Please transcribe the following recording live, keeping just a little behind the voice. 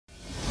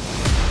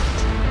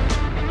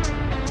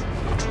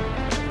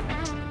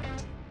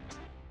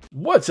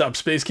What's up,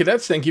 Space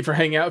Cadets? Thank you for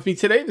hanging out with me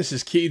today. This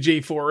is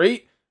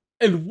KJ48,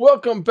 and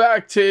welcome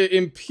back to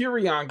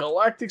Empyrion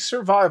Galactic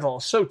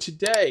Survival. So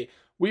today,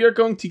 we are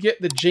going to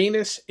get the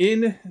Janus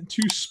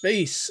into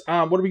space.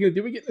 What are we going to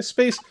do? We get into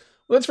space?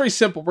 Well, that's very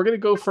simple. We're going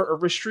to go for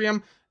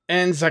Aristrium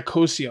and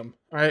Zacosium,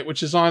 all right,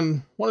 which is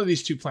on one of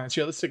these two planets.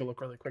 Here, let's take a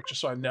look really quick,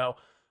 just so I know.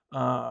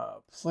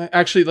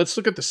 Actually, let's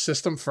look at the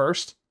system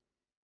first.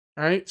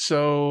 All right,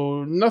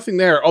 so nothing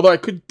there. Although I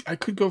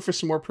could go for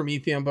some more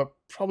Promethium, but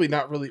probably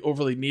not really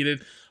overly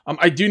needed.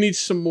 I do need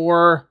some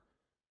more.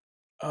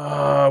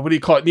 What do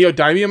you call it?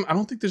 Neodymium. I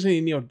don't think there's any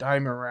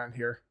neodymium around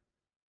here.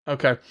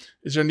 Okay,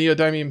 is there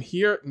neodymium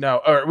here? No.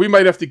 All right, we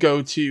might have to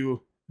go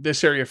to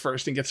this area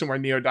first and get some more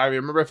neodymium.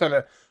 Remember, I found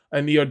a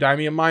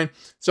neodymium mine,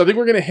 so I think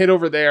we're gonna hit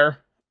over there.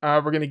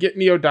 We're gonna get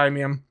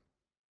neodymium.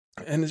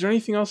 And is there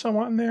anything else I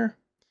want in there?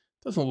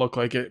 Doesn't look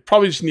like it.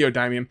 Probably just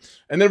neodymium.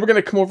 And then we're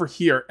going to come over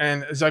here.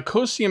 And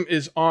Zacosium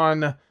is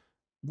on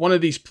one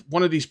of these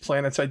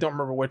planets. I don't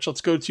remember which.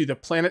 Let's go to the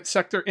planet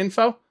sector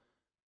info.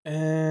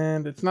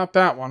 And it's not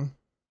that one.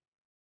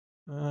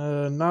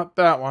 Not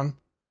that one.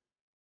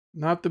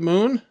 Not the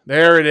moon.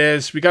 There it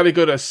is. We got to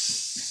go to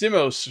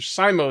Simos or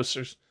Simos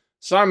or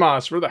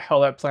Simos. Where the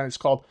hell that planet's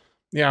called.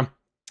 Yeah.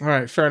 All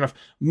right. Fair enough.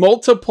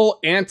 Multiple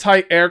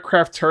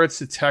anti-aircraft turrets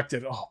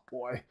detected. Oh,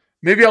 boy.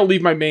 Maybe I'll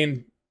leave my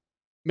main...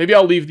 Maybe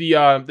I'll leave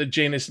the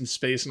Janus in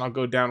space and I'll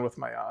go down with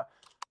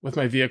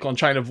my vehicle and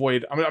try and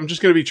avoid. I'm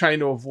just going to be trying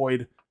to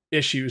avoid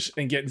issues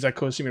and getting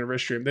Zacosium and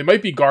Aristrium. They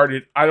might be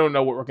guarded. I don't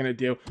know what we're going to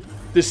do.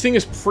 This thing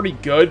is pretty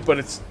good, but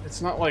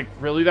it's not like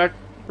really that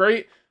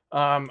great.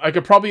 I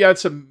could probably add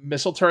some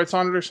missile turrets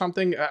on it or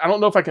something. I don't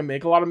know if I can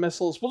make a lot of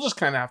missiles. We'll just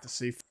kind of have to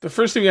see. The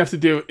first thing we have to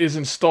do is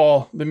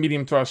install the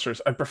medium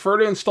thrusters. I prefer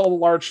to install the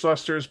large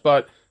thrusters,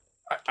 but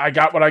I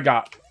got what I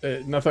got.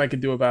 Nothing I can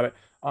do about it.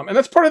 And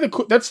that's part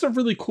of that's the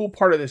really cool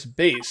part of this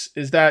base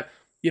is that,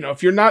 you know,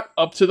 if you're not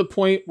up to the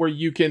point where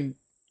you can,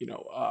 you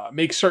know,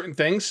 make certain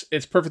things,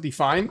 it's perfectly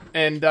fine.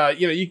 And,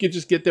 you know, you can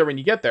just get there when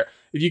you get there.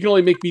 If you can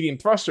only make medium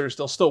thrusters,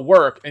 they'll still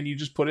work. And you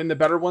just put in the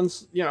better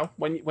ones, you know,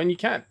 when you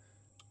can.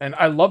 And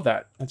I love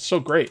that. That's so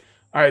great.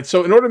 All right.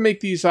 So in order to make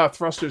these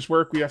thrusters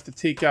work, we have to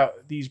take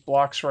out these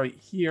blocks right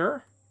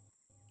here.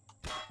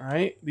 All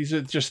right. These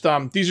are just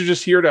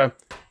here to,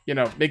 you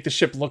know, make the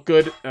ship look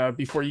good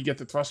before you get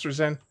the thrusters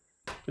in.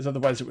 Because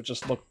otherwise it would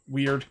just look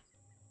weird.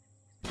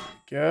 There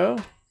we go.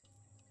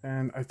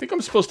 And I think I'm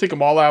supposed to take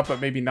them all out,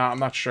 but maybe not. I'm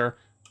not sure.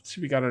 Let's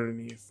see what we got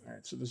underneath. All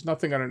right, so there's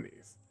nothing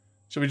underneath.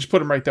 So we just put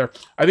them right there.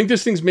 I think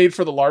this thing's made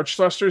for the large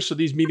thrusters, so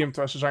these medium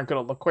thrusters aren't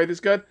going to look quite as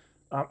good.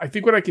 I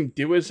think what I can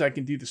do is I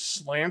can do the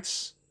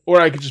slants,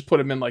 or I could just put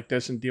them in like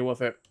this and deal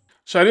with it.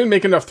 So I didn't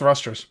make enough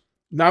thrusters.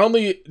 Not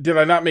only did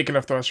I not make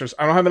enough thrusters,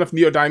 I don't have enough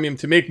neodymium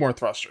to make more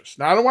thrusters.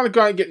 Now, I don't want to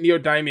go out and get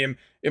neodymium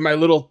in my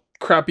little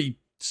crappy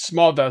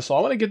small vessel.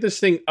 I want to get this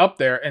thing up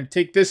there and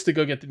take this to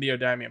go get the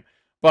neodymium.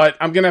 But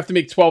I'm going to have to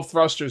make 12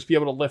 thrusters to be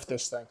able to lift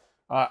this thing.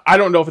 I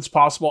don't know if it's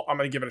possible. I'm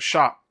going to give it a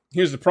shot.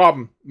 Here's the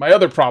problem. My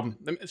other problem.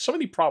 So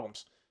many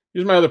problems.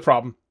 Here's my other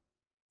problem.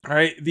 All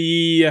right.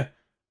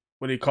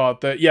 What do you call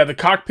it? The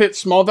cockpit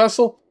small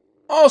vessel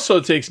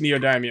also takes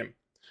neodymium.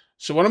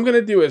 So what I'm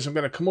going to do is I'm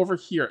going to come over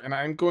here and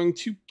I'm going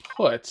to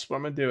put, what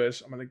I'm going to do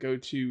is I'm going to go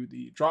to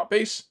the drop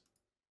base,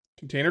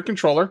 container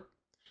controller,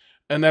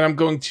 and then I'm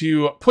going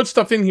to put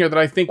stuff in here that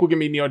I think will give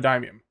me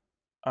neodymium.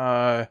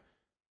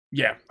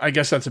 Yeah, I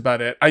guess that's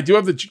about it. I do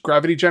have the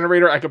gravity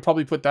generator. I could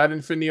probably put that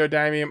in for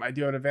neodymium. I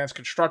do have an advanced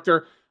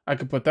constructor. I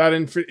could put that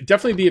in for...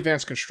 Definitely the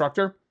advanced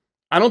constructor.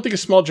 I don't think a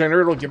small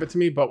generator will give it to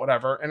me, but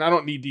whatever. And I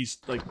don't need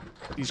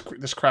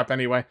this crap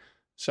anyway.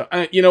 So,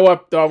 you know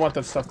what? Though I want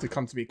that stuff to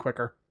come to me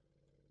quicker.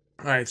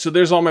 All right, so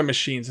there's all my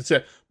machines. That's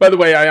it. By the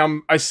way,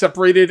 I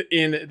separated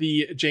in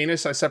the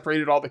Janus. I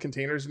separated all the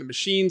containers into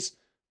machines,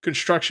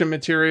 construction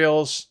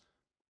materials,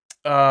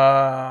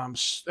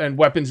 and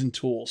weapons and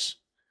tools.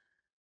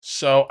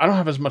 So I don't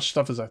have as much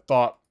stuff as I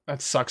thought.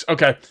 That sucks.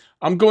 Okay,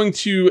 I'm going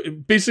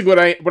to basically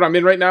what I'm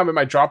in right now. I'm in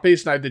my drop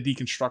base and I have the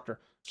deconstructor.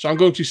 So I'm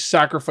going to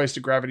sacrifice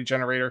the gravity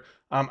generator.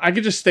 I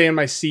could just stay in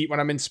my seat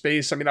when I'm in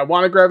space. I mean, I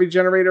want a gravity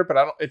generator,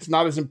 but it's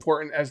not as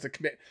important as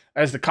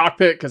the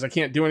cockpit because I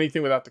can't do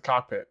anything without the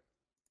cockpit.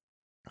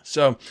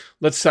 So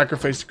let's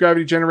sacrifice the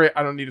gravity generator.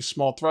 I don't need a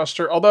small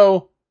thruster,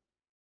 although,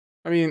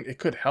 I mean, it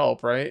could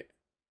help, right?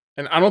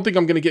 And I don't think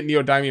I'm going to get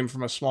neodymium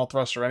from a small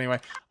thruster anyway.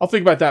 I'll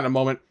think about that in a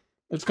moment.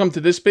 Let's come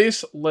to this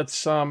base.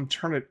 Let's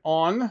turn it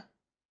on.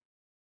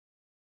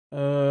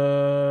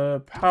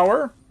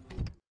 Power.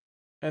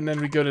 And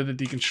then we go to the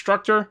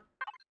deconstructor.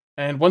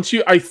 And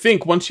I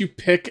think once you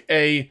pick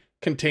a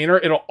container,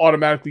 it'll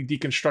automatically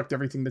deconstruct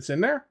everything that's in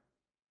there.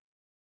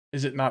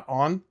 Is it not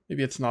on?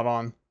 Maybe it's not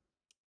on.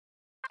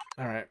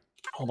 All right.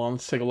 Hold on.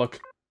 Let's take a look.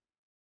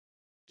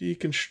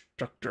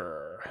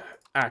 Deconstructor.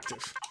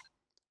 Active.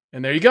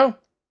 And there you go.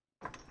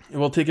 It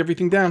will take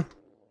everything down.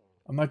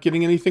 I'm not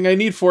getting anything I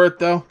need for it,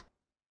 though.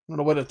 I don't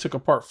know what it took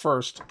apart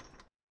first.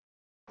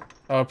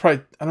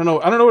 Probably, I don't know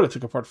what it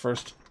took apart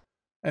first.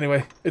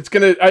 Anyway, it's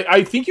gonna,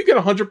 I think you get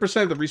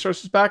 100% of the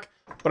resources back,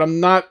 but I'm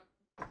not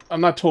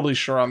totally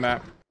sure on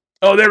that.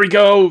 Oh, there we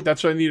go.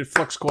 That's what I needed,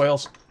 flux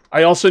coils.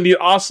 I also need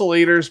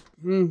oscillators.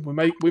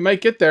 We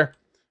might get there.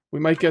 We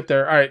might get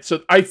there. All right,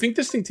 so I think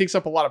this thing takes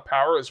up a lot of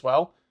power as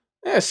well.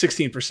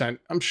 16%.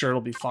 I'm sure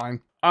it'll be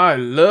fine. I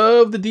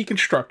love the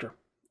deconstructor.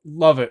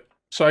 Love it.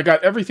 So I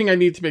got everything I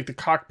need to make the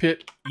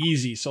cockpit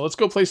easy. So let's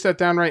go place that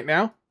down right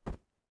now.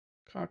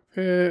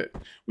 Cockpit.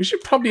 We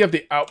should probably have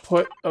the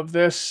output of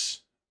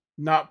this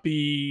not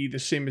be the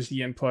same as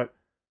the input.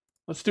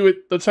 Let's do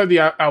it. Let's have the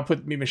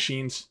output be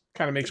machines.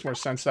 Kind of makes more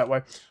sense that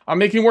way. I'm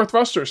making more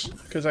thrusters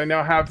because I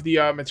now have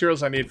the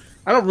materials I need.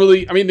 I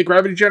mean, the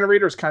gravity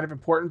generator is kind of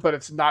important, but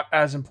it's not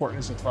as important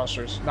as the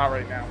thrusters. Not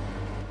right now.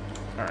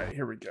 All right,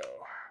 here we go.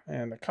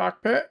 And the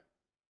cockpit.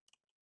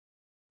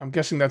 I'm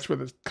guessing that's where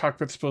the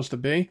cockpit's supposed to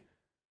be.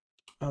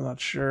 I'm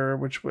not sure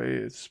which way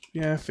it's...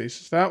 Yeah,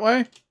 faces that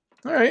way.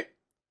 All right.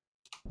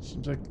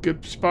 Seems like a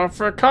good spot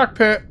for a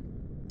cockpit.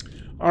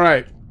 All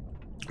right.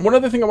 One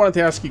other thing I wanted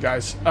to ask you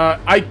guys.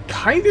 I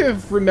kind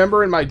of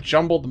remember in my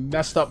jumbled,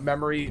 messed up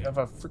memory of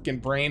a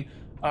freaking brain,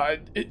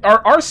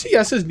 are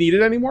RCSs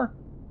needed anymore?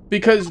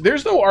 Because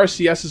there's no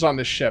RCSs on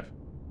this ship.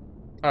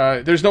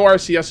 There's no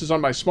RCSs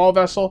on my small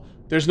vessel.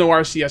 There's no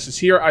RCSs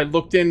here. I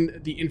looked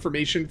in the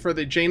information for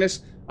the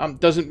Janus.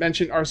 Doesn't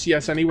mention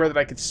RCS anywhere that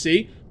I could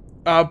see.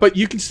 But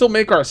you can still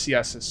make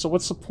RCSs. So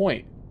what's the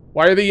point?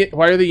 Why are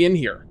they in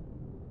here?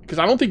 Because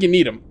I don't think you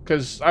need them.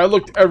 Because I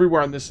looked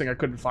everywhere on this thing. I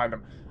couldn't find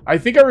them. I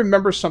think I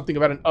remember something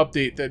about an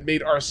update that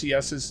made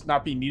RCSs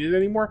not be needed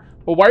anymore.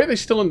 But why are they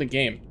still in the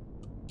game?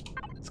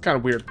 It's kind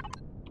of weird.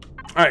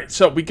 Alright,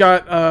 so we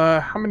got,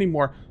 how many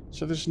more?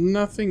 So there's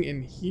nothing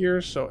in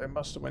here, so it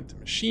must have went to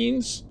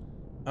machines.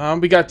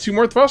 We got 2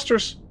 more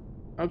thrusters.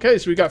 Okay,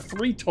 so we got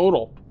 3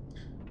 total.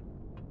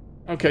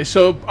 Okay,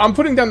 so I'm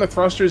putting down the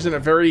thrusters in a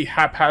very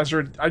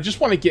haphazard... I just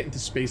want to get into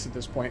space at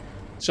this point.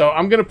 So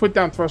I'm going to put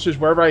down thrusters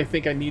wherever I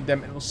think I need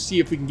them, and we'll see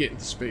if we can get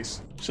into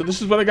space. So this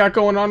is what I got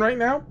going on right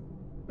now.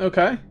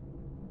 Okay.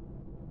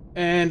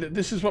 And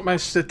this is what my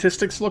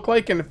statistics look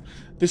like. And if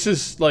this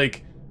is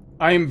like,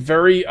 I am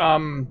very, I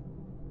don't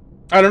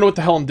know what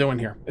the hell I'm doing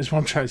here, is what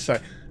I'm trying to say.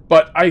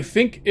 But I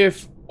think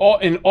if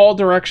in all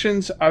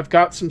directions I've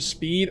got some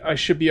speed, I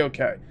should be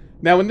okay.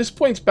 Now, when this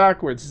points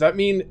backwards, does that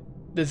mean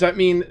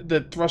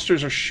the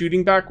thrusters are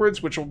shooting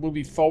backwards, which will move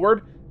me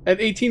forward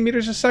at 18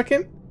 meters a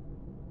second?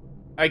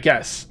 I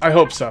guess. I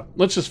hope so.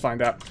 Let's just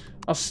find out.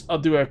 I'll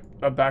do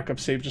a backup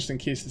save just in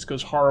case this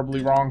goes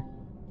horribly wrong.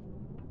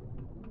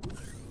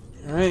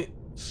 Alright,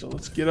 so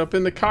let's get up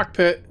in the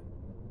cockpit.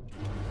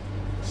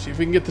 See if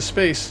we can get to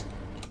space.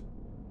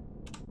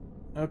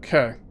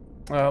 Okay.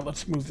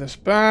 Let's move this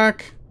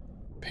back.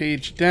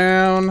 Page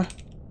down.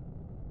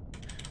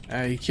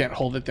 You can't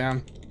hold it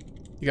down.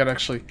 You gotta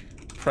actually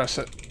press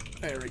it.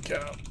 There we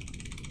go.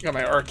 Got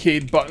my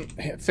arcade button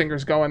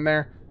fingers going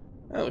there.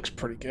 That looks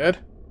pretty good.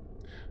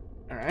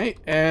 Alright,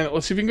 and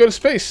let's see if we can go to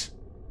space.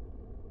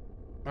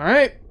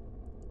 Alright.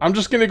 I'm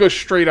just gonna go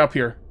straight up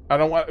here. I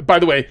don't want... By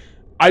the way,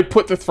 I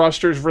put the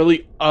thrusters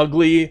really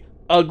uglily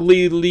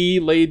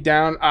laid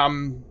down.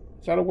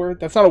 Is that a word?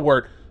 That's not a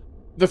word.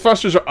 The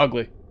thrusters are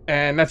ugly.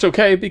 And that's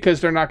okay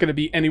because they're not going to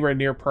be anywhere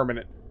near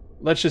permanent.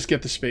 Let's just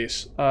get to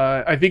space.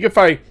 I think if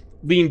I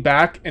lean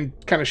back and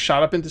kind of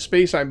shot up into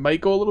space, I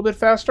might go a little bit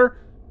faster.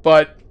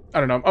 But, I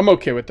don't know. I'm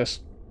okay with this.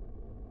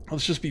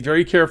 Let's just be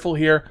very careful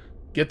here.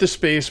 Get to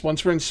space.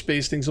 Once we're in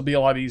space, things will be a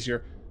lot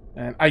easier.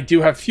 And I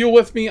do have fuel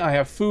with me. I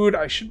have food.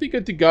 I should be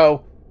good to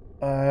go.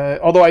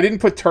 Although I didn't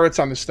put turrets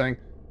on this thing.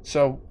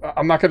 So,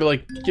 I'm not going to,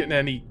 like, get into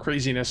any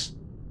craziness.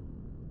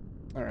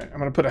 Alright, I'm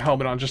going to put a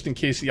helmet on just in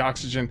case the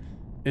oxygen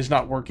is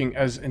not working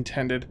as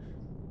intended.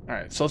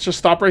 Alright, so let's just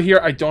stop right here.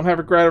 I don't have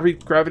a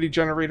gravity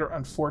generator,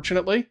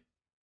 unfortunately.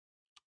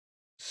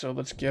 So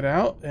let's get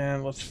out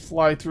and let's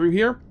fly through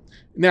here.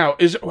 Now,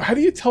 how do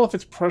you tell if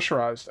it's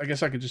pressurized? I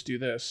guess I could just do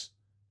this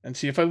and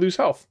see if I lose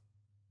health.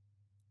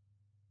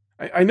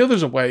 I know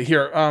there's a way.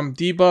 Here,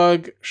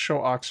 debug,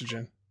 show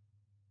oxygen.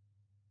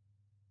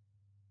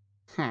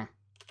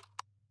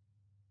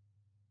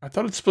 I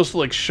thought it's supposed to,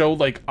 like, show,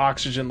 like,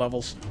 oxygen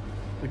levels.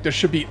 Like, there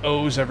should be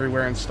O's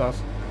everywhere and stuff.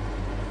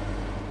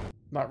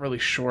 Not really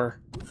sure.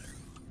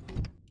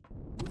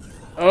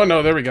 Oh,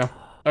 no, there we go.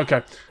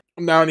 Okay.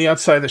 I'm now on the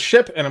outside of the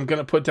ship, and I'm going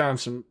to put down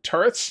some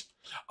turrets.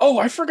 Oh,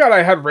 I forgot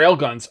I had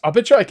railguns. I'll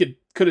bet you I could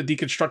have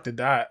deconstructed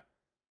that.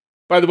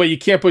 By the way, you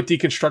can't put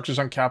deconstructors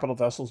on capital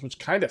vessels, which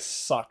kind of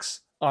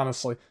sucks,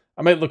 honestly.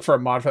 I might look for a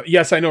mod for that.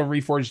 Yes, I know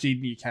Reforged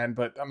Eden you can,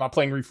 but I'm not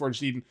playing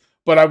Reforged Eden.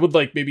 But I would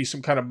like maybe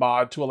some kind of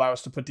mod to allow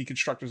us to put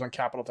deconstructors on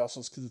capital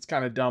vessels, because it's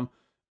kind of dumb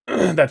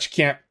that you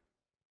can't.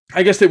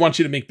 I guess they want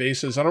you to make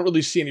bases. I don't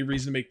really see any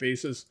reason to make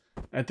bases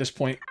at this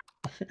point,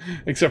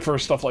 except for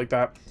stuff like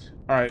that.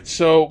 All right,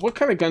 so what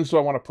kind of guns do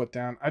I want to put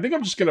down? I think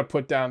I'm just going to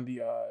put down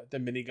the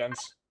miniguns.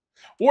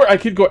 Or I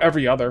could go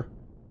every other.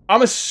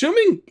 I'm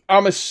assuming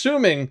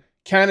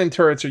cannon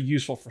turrets are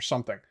useful for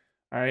something.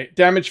 All right,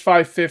 damage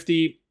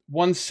 550,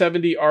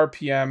 170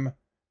 RPM.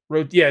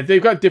 Yeah,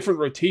 they've got different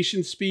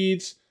rotation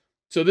speeds.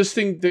 So this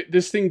thing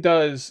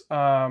does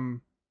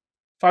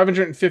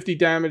 550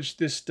 damage.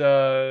 This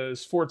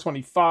does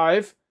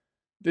 425.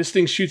 This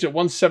thing shoots at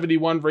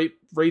 171 rate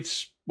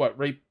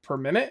per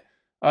minute.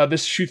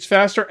 This shoots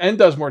faster and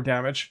does more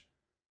damage.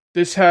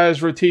 This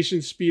has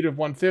rotation speed of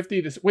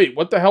 150. Wait,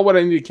 what the hell would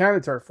I need a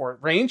cannon turret for?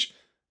 Range?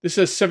 This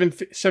says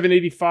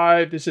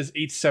 785. This is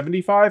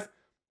 875.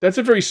 That's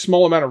a very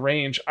small amount of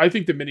range. I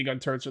think the minigun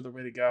turrets are the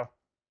way to go.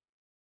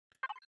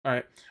 All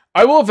right.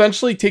 I will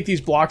eventually take these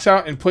blocks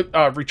out and put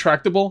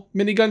retractable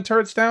minigun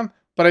turrets down.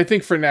 But I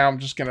think for now, I'm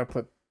just going to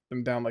put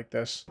them down like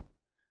this.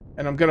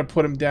 And I'm going to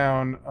put them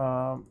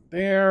down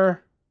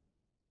there.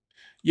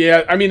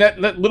 Yeah, I mean, that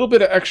little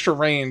bit of extra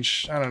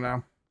range, I don't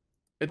know.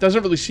 It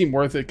doesn't really seem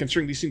worth it,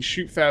 considering these things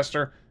shoot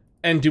faster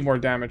and do more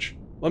damage.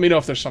 Let me know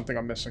if there's something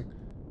I'm missing.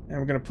 And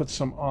we're going to put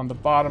some on the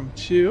bottom,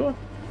 too.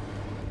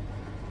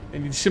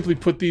 And you simply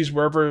put these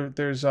wherever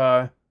there's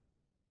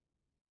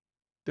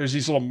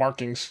these little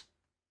markings.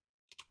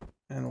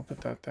 And we'll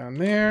put that down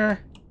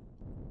there.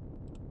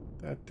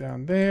 That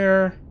down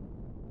there.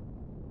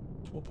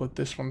 We'll put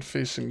this one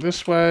facing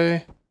this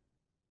way.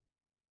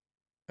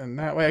 And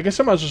that way. I guess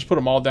I might just put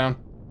them all down.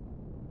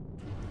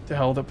 To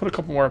hell, they'll put a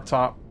couple more up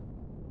top.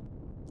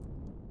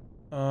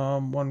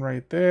 One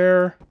right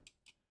there.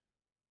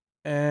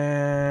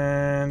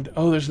 And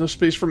oh, there's no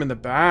space for them in the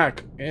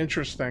back.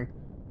 Interesting.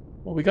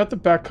 Well, we got the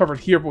back covered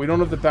here, but we don't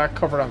have the back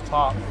covered on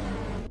top.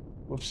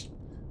 Whoops.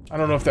 I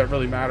don't know if that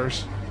really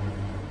matters.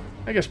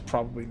 I guess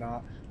probably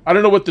not. I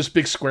don't know what this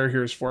big square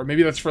here is for.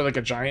 Maybe that's for like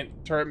a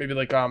giant turret. Maybe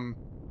like what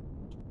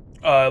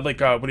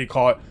do you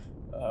call it?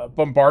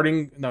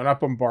 Bombarding? No, not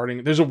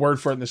bombarding. There's a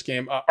word for it in this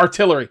game.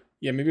 Artillery.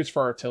 Yeah, maybe it's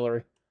for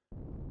artillery.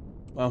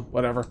 Well,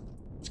 whatever.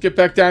 Let's get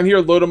back down here,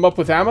 load them up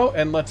with ammo,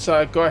 and let's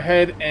go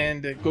ahead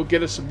and go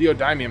get us some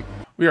neodymium.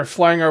 We are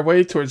flying our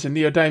way towards the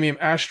neodymium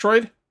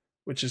asteroid,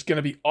 which is going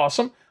to be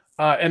awesome.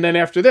 And then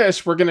after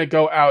this, we're going to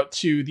go out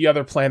to the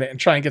other planet and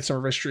try and get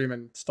some Aristrium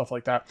and stuff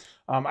like that.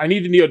 I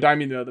need the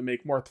neodymium, though, to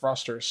make more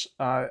thrusters.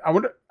 I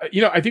wonder,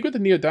 I think with the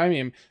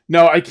neodymium,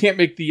 no, I can't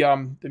make the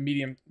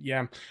medium.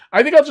 Yeah,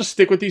 I think I'll just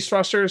stick with these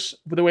thrusters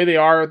the way they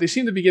are. They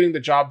seem to be getting the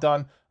job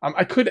done.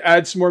 I could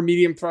add some more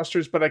medium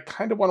thrusters, but I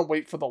kind of want to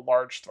wait for the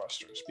large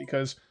thrusters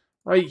because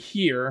right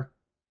here,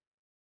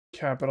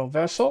 capital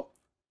vessel,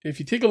 if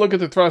you take a look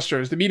at the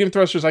thrusters, the medium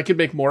thrusters I could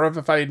make more of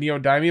if I had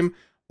neodymium,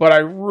 but I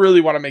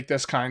really want to make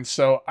this kind,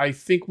 so I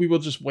think we will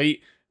just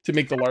wait to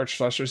make the large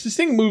thrusters. This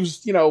thing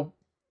moves,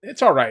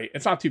 it's all right.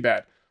 It's not too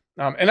bad.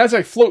 And as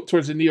I float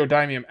towards the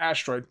neodymium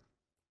asteroid,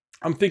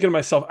 I'm thinking to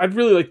myself, I'd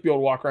really like to be able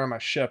to walk around my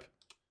ship.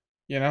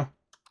 I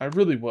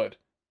really would.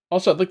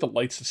 Also, I'd like the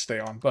lights to stay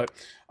on, but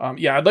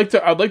yeah, I'd like to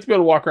be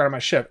able to walk around my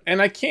ship,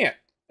 and I can't.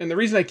 And the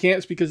reason I can't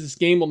is because this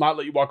game will not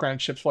let you walk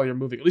around ships while you're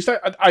moving. At least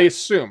I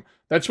assume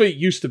that's what it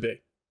used to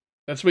be.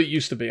 That's what it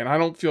used to be, and I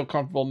don't feel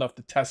comfortable enough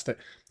to test it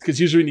because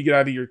usually when you get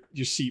out of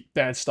your seat,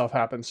 bad stuff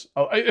happens.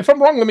 If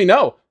I'm wrong, let me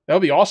know. That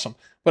would be awesome.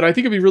 But I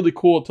think it'd be really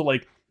cool to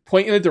like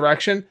point in a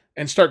direction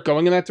and start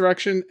going in that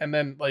direction, and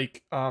then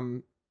like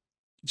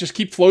just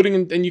keep floating,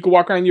 and you could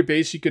walk around your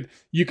base. You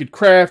could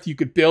craft, you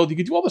could build, you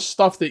could do all the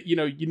stuff that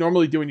you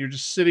normally do when you're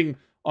just sitting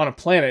on a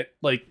planet,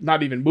 like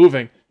not even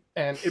moving.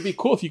 And it'd be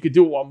cool if you could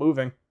do it while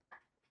moving.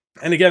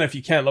 And again, if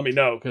you can, let me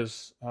know,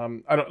 because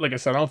like I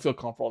said, I don't feel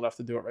comfortable enough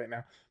to do it right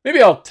now. Maybe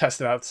I'll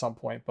test it out at some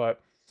point, but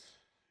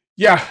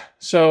yeah,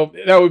 so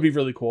that would be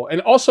really cool.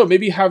 And also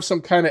maybe have some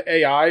kind of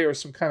AI or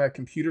some kind of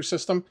computer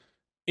system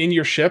in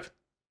your ship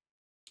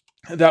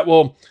that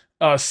will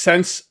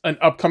sense an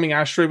upcoming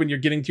asteroid when you're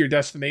getting to your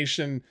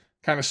destination,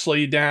 kind of slow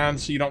you down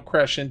so you don't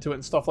crash into it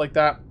and stuff like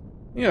that.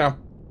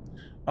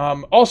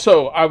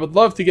 Also, I would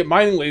love to get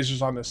mining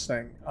lasers on this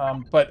thing,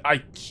 but I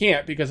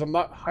can't because I'm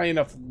not high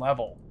enough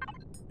level.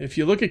 If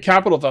you look at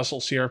capital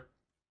vessels here,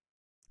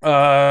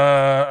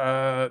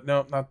 no,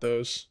 not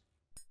those.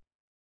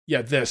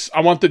 Yeah, this.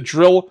 I want the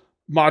drill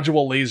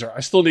module laser.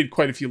 I still need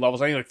quite a few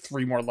levels. I need like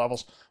 3 more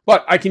levels.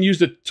 But I can use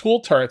the tool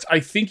turrets.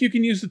 I think you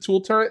can use the tool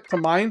turret to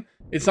mine.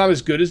 It's not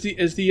as good as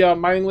the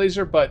mining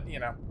laser, but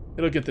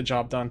it'll get the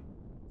job done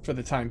for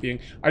the time being.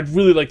 I'd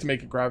really like to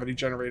make a gravity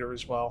generator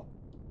as well.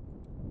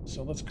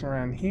 So let's come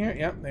around here.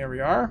 Yep, there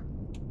we are.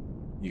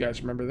 You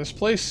guys remember this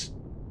place?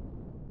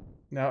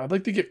 Now, I'd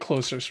like to get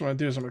closer, so what I'm going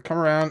to do is I'm going to come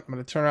around, I'm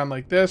going to turn around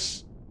like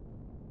this,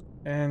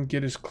 and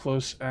get as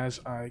close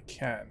as I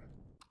can.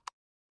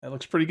 That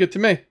looks pretty good to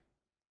me.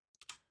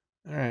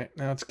 Alright,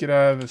 now let's get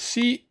out of the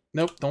seat.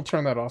 Nope, don't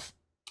turn that off.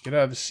 Get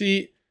out of the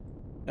seat,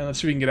 and let's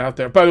see if we can get out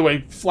there. By the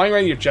way, flying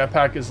around your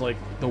jetpack is like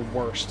the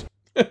worst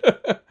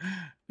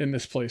in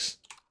this place.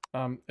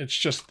 It's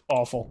just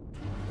awful.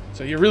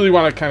 So you really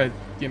want to kind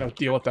of,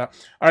 deal with that.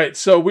 Alright,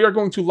 so we are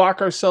going to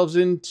lock ourselves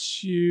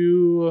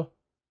into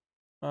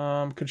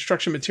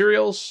construction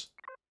materials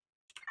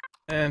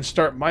and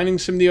start mining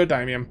some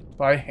neodymium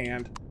by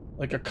hand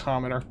like a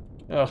commoner.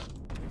 Ugh.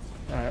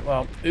 Alright,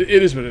 well, it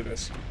is what it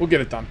is. We'll get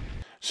it done.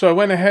 So I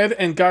went ahead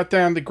and got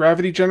down the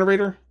gravity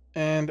generator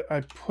and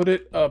I put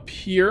it up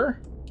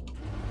here.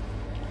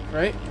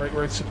 Right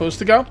where it's supposed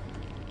to go.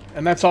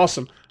 And that's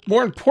awesome.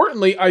 More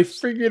importantly, I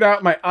figured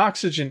out my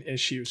oxygen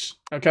issues.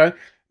 Okay?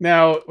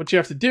 Now, what you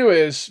have to do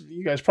is,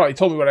 you guys probably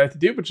told me what I have to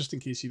do, but just in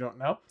case you don't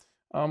know,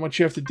 what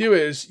you have to do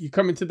is you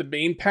come into the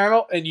main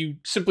panel and you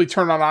simply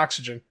turn on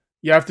oxygen.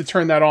 You have to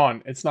turn that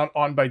on. It's not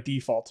on by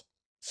default.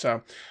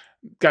 So,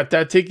 got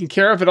that taken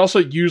care of. It also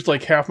used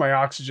like half my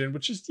oxygen,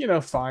 which is, you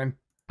know, fine.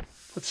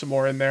 Put some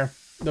more in there.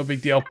 No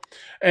big deal.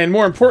 And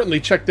more importantly,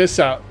 check this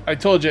out. I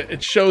told you,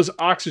 it shows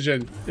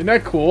oxygen. Isn't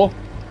that cool?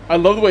 I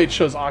love the way it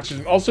shows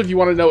oxygen. Also, if you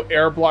want to know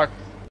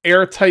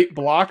airtight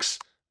blocks,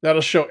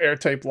 that'll show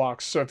airtight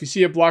blocks. So if you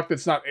see a block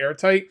that's not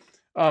airtight,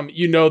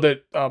 you know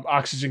that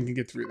oxygen can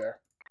get through there.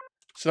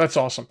 So that's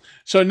awesome.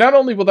 So not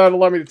only will that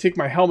allow me to take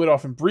my helmet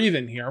off and breathe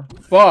in here,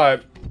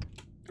 but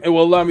it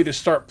will allow me to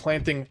start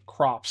planting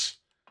crops.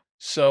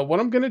 So what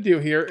I'm going to do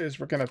here is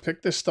we're going to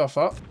pick this stuff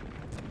up.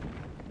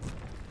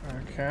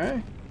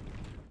 Okay.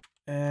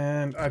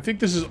 And I think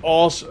this is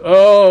also...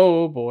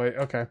 Oh, boy.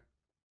 Okay.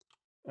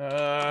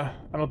 I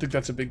don't think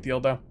that's a big deal,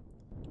 though.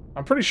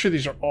 I'm pretty sure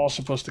these are all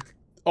supposed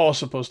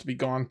to be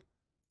gone.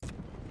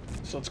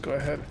 So let's go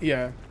ahead.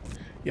 Yeah.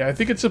 Yeah, I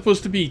think it's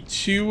supposed to be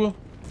 2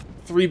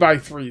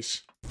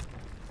 3x3s.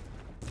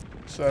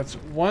 So that's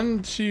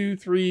 1, 2,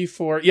 3,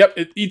 4. Yep,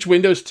 each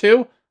window's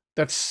 2.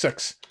 That's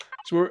 6.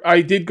 So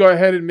I did go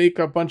ahead and make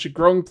a bunch of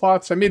growing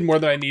plots. I made more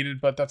than I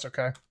needed, but that's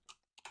okay.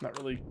 Not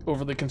really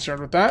overly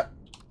concerned with that.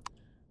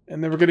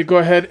 And then we're going to go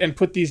ahead and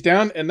put these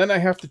down, and then I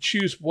have to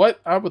choose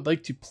what I would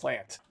like to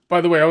plant. By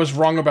the way, I was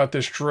wrong about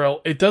this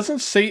drill. It doesn't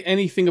say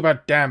anything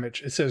about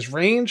damage. It says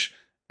range,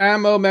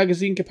 ammo,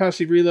 magazine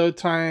capacity, reload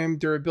time,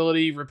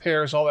 durability,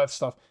 repairs, all that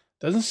stuff.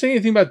 Doesn't say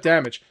anything about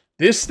damage.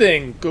 This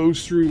thing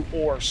goes through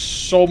ore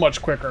so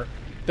much quicker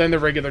than the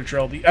regular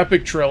drill. The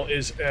epic drill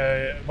is,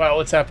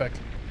 well, it's epic.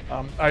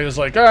 I was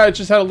like, it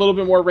just had a little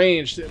bit more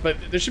range, but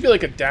there should be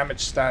like a damage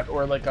stat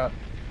or like a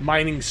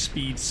mining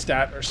speed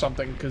stat or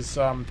something, because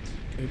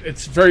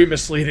it's very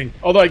misleading.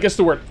 Although I guess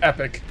the word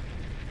epic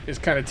is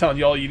kind of telling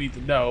you all you need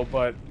to know,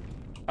 but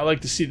I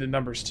like to see the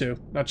numbers too,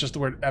 not just the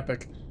word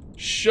epic.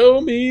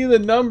 Show me the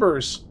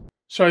numbers.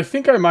 So I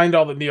think I mined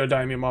all the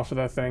neodymium off of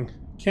that thing.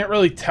 Can't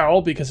really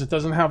tell because it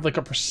doesn't have like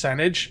a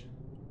percentage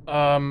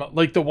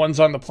like the ones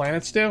on the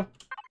planets do.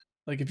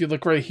 Like if you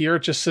look right here,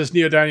 it just says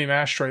neodymium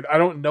asteroid. I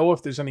don't know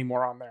if there's any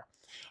more on there.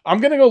 I'm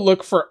gonna go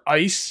look for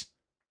ice,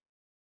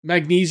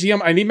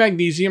 magnesium. I need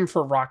magnesium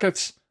for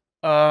rockets.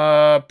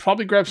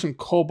 Probably grab some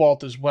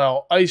cobalt as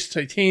well. Ice,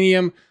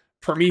 titanium,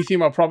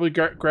 promethium. I'll probably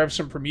grab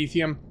some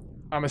promethium.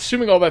 I'm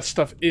assuming all that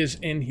stuff is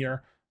in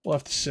here. We'll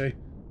have to see.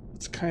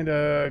 Let's kind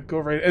of go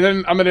right... And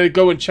then I'm going to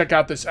go and check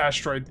out this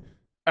asteroid.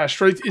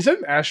 Is that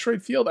an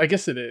asteroid field? I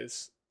guess it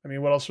is. I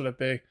mean, what else would it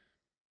be?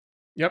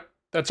 Yep.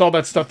 That's all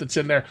that stuff that's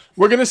in there.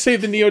 We're going to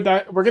save the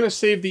neodymium. We're going to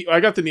save the... I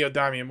got the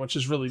neodymium, which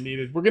is really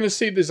needed. We're going to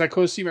save the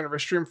zirconium and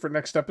eristrium for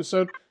next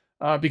episode.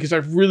 Because I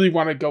really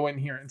want to go in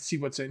here and see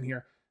what's in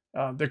here.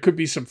 There could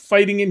be some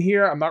fighting in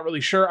here. I'm not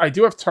really sure. I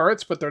do have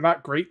turrets, but they're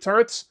not great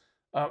turrets.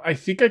 I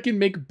think I can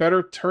make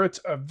better turrets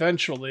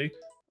eventually.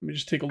 Let me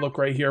just take a look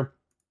right here.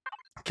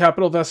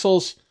 Capital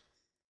vessels.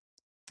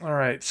 All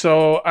right,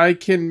 so I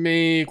can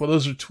make... Well,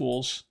 those are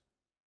tools.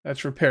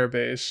 That's repair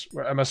base.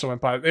 I must have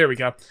went by... There we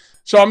go.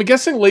 So I'm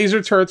guessing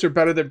laser turrets are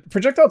better than...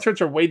 Projectile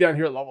turrets are way down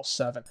here at level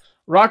 7.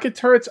 Rocket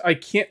turrets I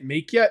can't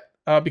make yet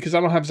because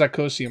I don't have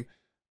zirconium.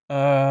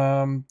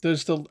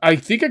 I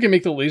think I can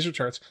make the laser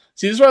turrets.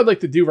 See, this is what I'd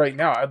like to do right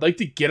now. I'd like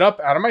to get up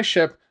out of my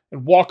ship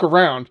and walk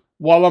around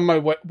while I'm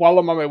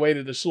on my way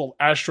to this little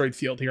asteroid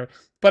field here.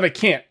 But I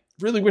can't.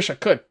 Really wish I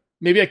could.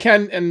 Maybe I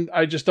can, and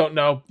I just don't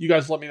know. You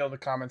guys let me know in the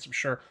comments, I'm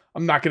sure.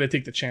 I'm not going to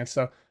take the chance,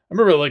 though. I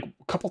remember, like,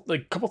 a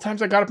couple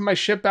times I got up in my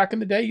ship back in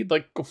the day. You'd,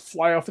 like, go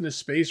fly off into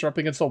space or up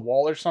against a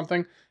wall or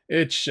something.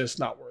 It's just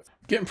not worth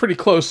it. Getting pretty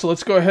close, so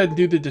let's go ahead and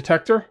do the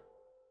detector.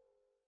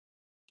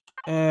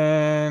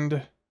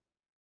 And...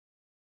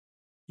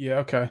 yeah,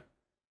 okay.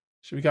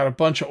 So we got a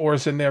bunch of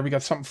ores in there. We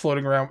got something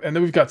floating around. And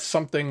then we've got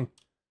something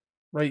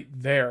right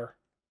there.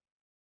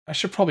 I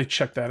should probably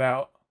check that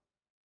out.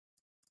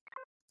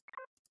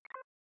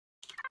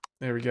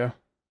 There we go.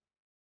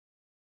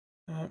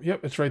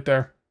 Yep, it's right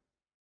there.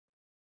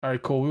 All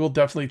right, cool. We will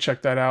definitely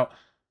check that out.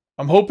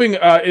 I'm hoping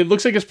it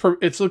looks like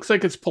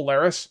it's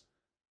Polaris,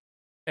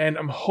 and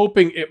I'm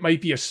hoping it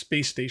might be a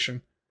space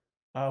station,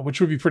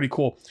 which would be pretty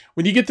cool.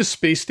 When you get to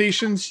space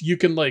stations, you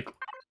can like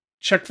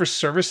check for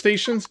service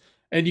stations,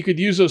 and you could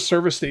use those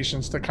service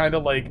stations to kind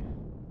of like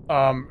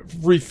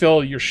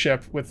refill your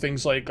ship with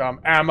things like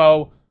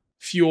ammo,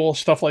 fuel,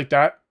 stuff like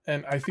that.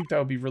 And I think that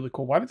would be really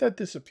cool. Why did that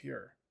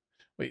disappear?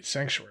 Wait,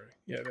 sanctuary.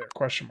 Yeah, there,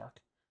 question mark.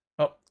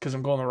 Oh, because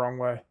I'm going the wrong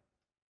way.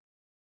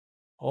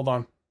 Hold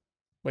on.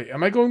 Wait,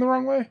 am I going the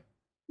wrong way?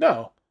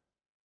 No.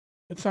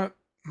 It's not...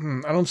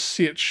 I don't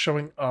see it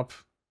showing up.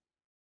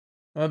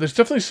 There's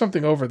definitely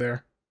something over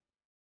there.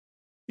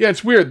 Yeah,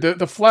 it's weird.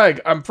 The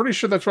flag, I'm pretty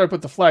sure that's where I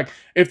put the flag.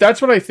 If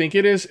that's what I think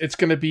it is, it's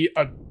gonna be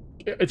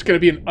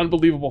an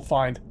unbelievable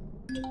find.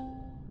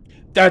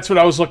 That's what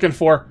I was looking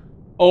for.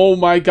 Oh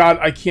my god,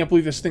 I can't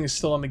believe this thing is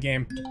still in the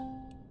game.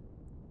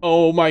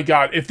 Oh my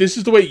god, if this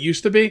is the way it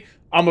used to be,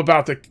 I'm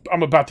about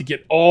to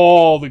get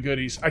all the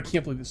goodies. I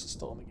can't believe this is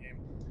still in the game.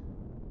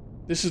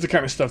 This is the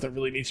kind of stuff that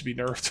really needs to be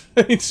nerfed.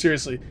 I mean,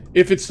 seriously.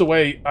 If it's the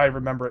way I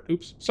remember it.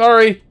 Oops.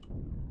 Sorry.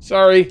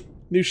 Sorry.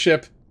 New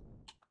ship.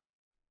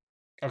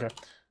 Okay.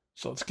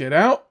 So let's get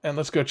out and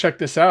let's go check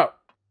this out.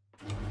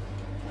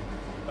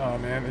 Oh,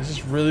 man. Is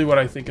this really what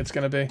I think it's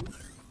going to be?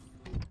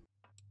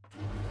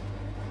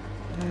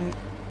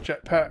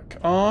 Jetpack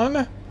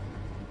on.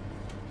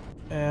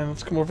 And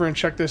let's come over and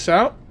check this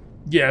out.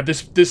 Yeah,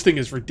 this thing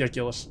is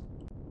ridiculous.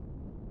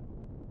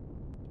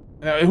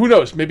 Now, who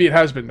knows? Maybe it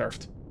has been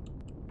nerfed.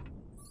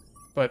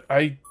 But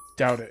I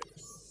doubt it.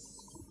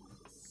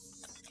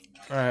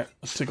 Alright,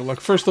 let's take a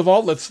look. First of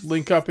all, let's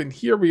link up in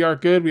here. We are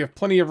good. We have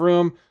plenty of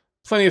room.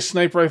 Plenty of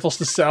sniper rifles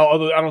to sell.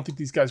 Although I don't think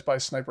these guys buy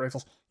sniper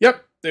rifles.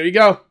 Yep, there you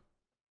go.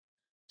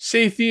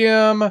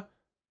 Sathium,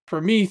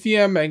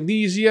 Promethium,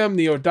 Magnesium,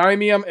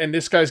 Neodymium, and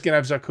this guy's gonna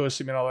have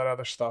Zirconium and all that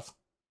other stuff.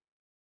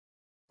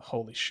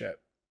 Holy shit.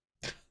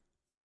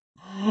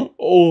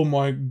 Oh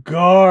my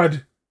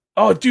god.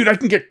 Oh, dude, I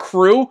can get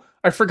crew?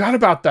 I forgot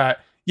about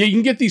that. Yeah, you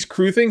can get these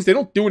crew things. They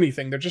don't do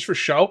anything. They're just for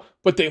show,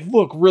 but they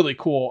look really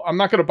cool. I'm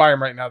not going to buy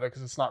them right now, though,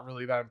 because it's not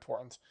really that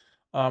important.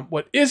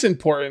 What is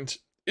important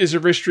is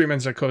Eristrium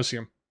and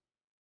Zirconium.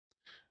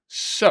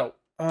 So,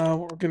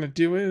 what we're going to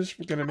do is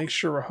we're going to make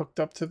sure we're hooked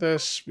up to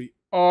this. We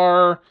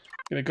are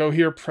going to go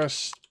here,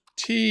 press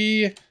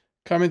T,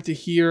 come into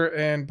here,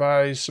 and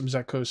buy some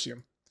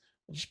Zirconium.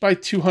 We'll just buy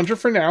 200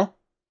 for now.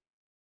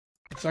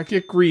 Let's not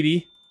get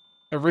greedy.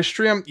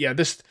 Eristrium, yeah,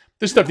 this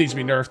stuff needs to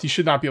be nerfed. You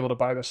should not be able to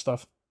buy this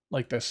stuff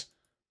like this.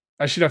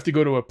 I should have to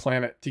go to a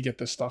planet to get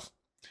this stuff.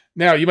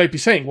 Now, you might be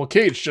saying, well,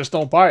 Cage, just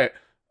don't buy it.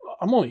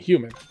 I'm only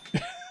human.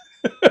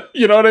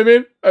 You know what I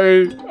mean?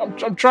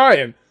 I'm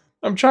trying.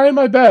 I'm trying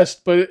my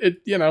best, but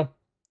you know,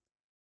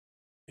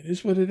 it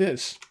is what it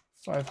is.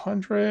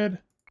 500.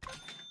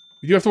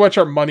 We do have to watch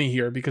our money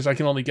here because I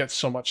can only get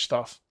so much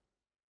stuff.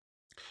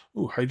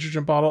 Ooh,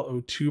 hydrogen bottle,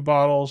 O2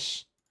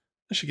 bottles.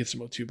 I should get some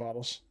O2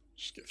 bottles.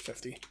 Just get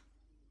 50.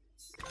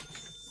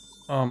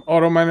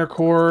 Auto miner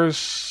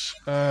cores,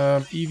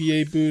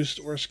 EVA boost,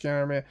 or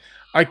scanner, man.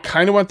 I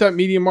kind of want that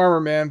medium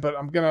armor, man, but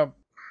it's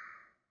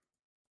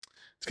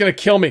gonna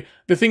kill me.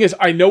 The thing is,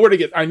 I know where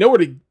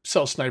to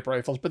sell sniper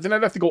rifles, but then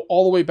I'd have to go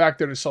all the way back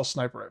there to sell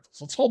sniper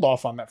rifles. Let's hold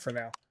off on that for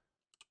now.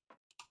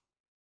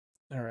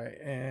 All right,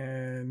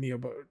 and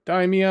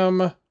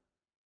neodymium,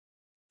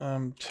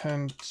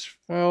 10,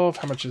 12.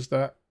 How much is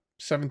that?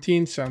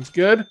 17. Sounds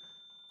good.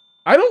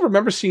 I don't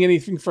remember seeing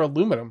anything for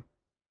aluminum.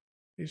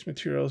 These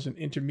materials and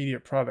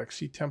intermediate products.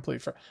 See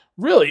template for...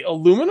 Really?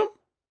 Aluminum?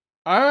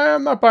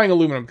 I'm not buying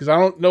aluminum because I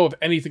don't know of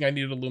anything I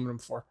needed aluminum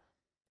for.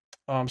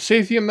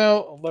 Sathium,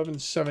 though,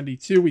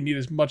 1172. We need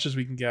as much as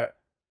we can get.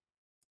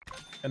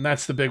 And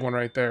that's the big one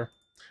right there.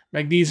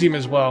 Magnesium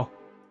as well.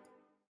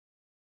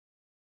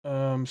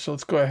 So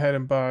let's go ahead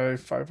and buy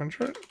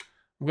 500.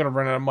 I'm going to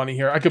run out of money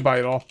here. I could buy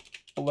it all.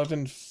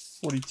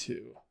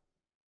 1142.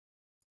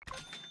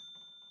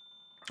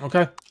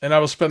 Okay. And I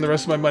will spend the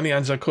rest of my money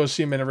on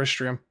Zirconium and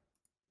Eristrium.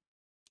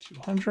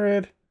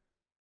 200.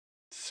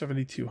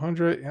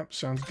 7,200. Yep,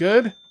 sounds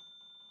good.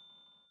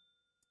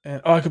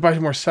 And oh, I could buy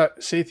more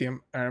Sathium.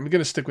 All right, I'm going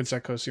to stick with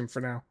Zirconium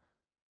for now.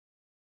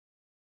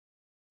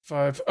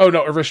 5. Oh,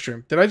 no,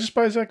 Eristrium. Did I just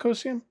buy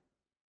Zirconium?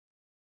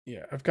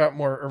 Yeah, I've got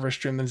more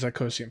Eristrium than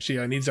Zirconium. So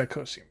yeah, I need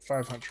Zirconium.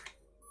 500.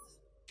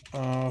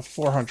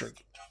 400.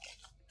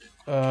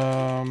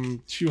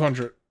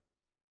 200.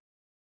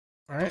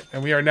 All right,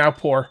 and we are now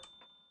poor.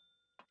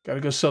 Got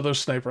to go sell those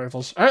sniper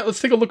rifles. All right, let's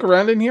take a look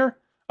around in here.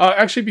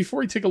 Actually,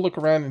 before we take a look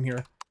around in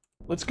here,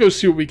 let's go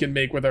see what we can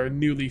make with our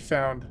newly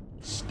found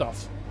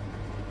stuff.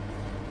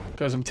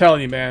 Because I'm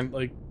telling you, man,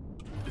 like,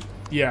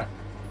 yeah,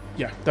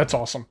 that's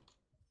awesome.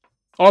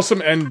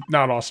 Awesome and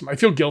not awesome. I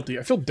feel guilty.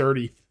 I feel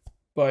dirty,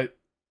 but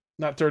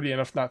not dirty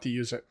enough not to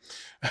use it.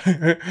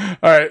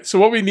 All right, so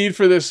what we need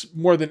for this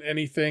more than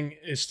anything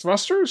is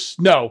thrusters?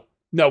 No,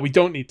 we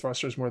don't need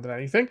thrusters more than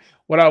anything.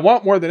 What I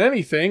want more than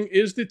anything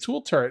is the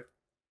tool turret.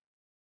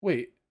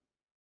 Wait.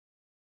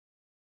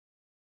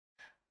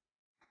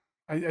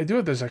 I do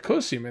have the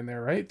Zirconium in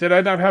there, right? Did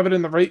I not have it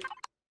in the right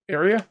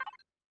area?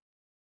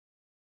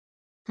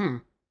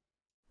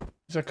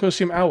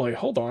 Zirconium alloy.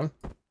 Hold on.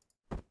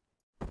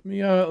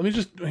 Let me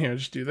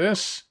just do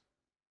this.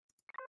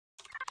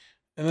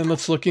 And then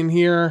let's look in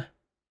here.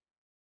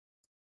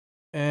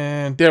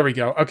 And there we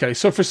go. Okay,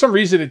 so for some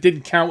reason it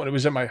didn't count when it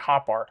was in my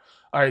hotbar.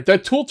 All right,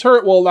 that tool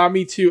turret will allow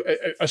me to,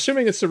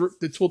 assuming it's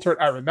the tool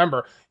turret I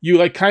remember, you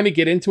like kind of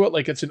get into it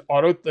like it's an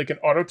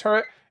auto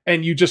turret,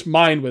 and you just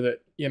mine with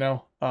it, you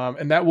know.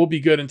 And that will be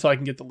good until I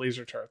can get the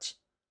laser turrets.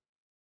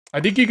 I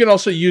think you can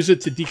also use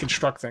it to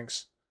deconstruct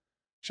things.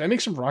 Should I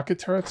make some rocket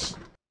turrets?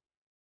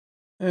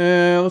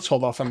 Let's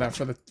hold off on that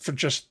for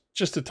just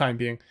the time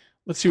being.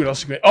 Let's see what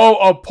else you can make.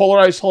 Oh,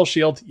 polarized hull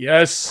shield.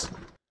 Yes.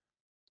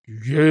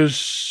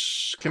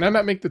 Yes. Can I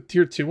not make the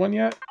tier 2 one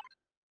yet?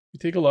 You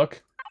take a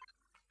look.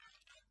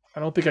 I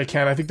don't think I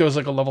can. I think there was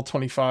like a level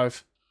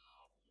 25.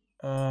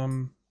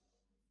 Can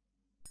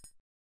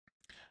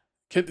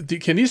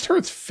these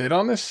turrets fit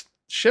on this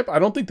ship? I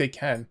don't think they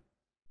can.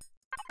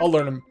 I'll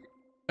learn them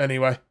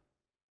anyway.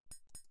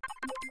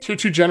 Tier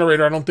 2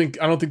 generator. I don't think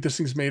this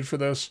thing's made for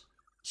this.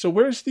 So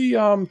where's the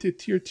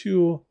tier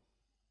 2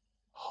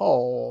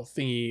 hull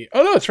thingy?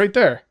 Oh no, it's right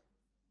there.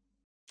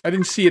 I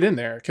didn't see it in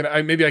there.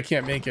 Maybe I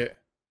can't make it.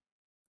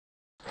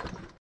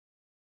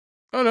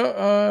 Oh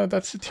no,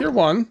 that's the tier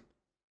 1.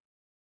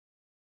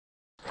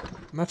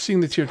 I'm not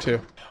seeing the tier 2.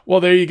 Well,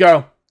 there you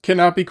go.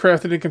 Cannot be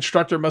crafted in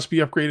constructor, must be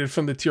upgraded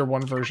from the tier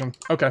 1 version.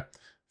 Okay,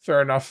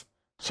 fair enough.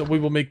 So we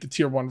will make the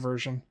tier 1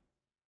 version.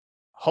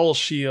 Hull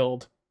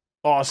shield.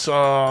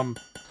 Awesome.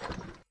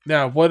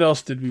 Now, what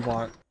else did we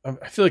want?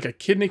 I feel like a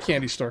kid in a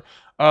candy store.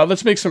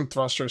 Let's make some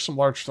thrusters, some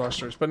large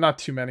thrusters, but not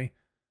too many.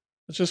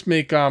 Let's just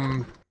make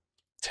 10.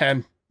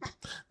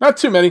 Not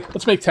too many.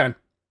 Let's make 10.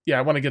 Yeah,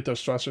 I want to get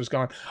those thrusters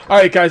going. All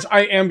right, guys,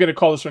 I am going to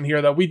call this one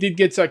here, though. We did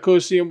get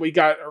Zycosium, we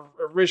got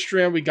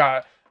Aristrium, we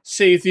got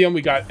Sathium,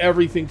 we got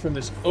everything from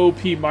this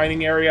OP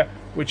mining area,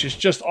 which is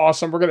just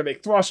awesome. We're going to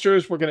make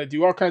thrusters. We're going to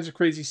do all kinds of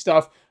crazy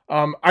stuff.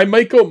 I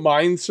might go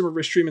mine some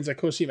Aristrium and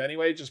Zycosium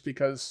anyway, just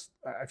because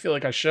I feel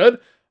like I should,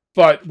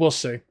 but we'll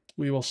see.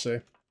 We will see.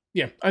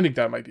 Yeah, I think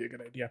that might be a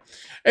good idea.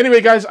 Anyway,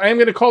 guys, I am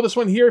going to call this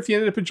one here. If you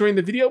ended up enjoying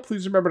the video,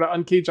 please remember to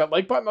uncage that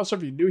like button. Also,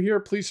 if you're new here,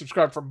 please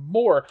subscribe for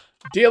more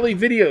daily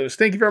videos.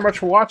 Thank you very much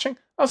for watching.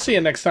 I'll see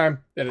you next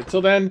time. And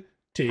until then,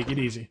 take it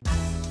easy.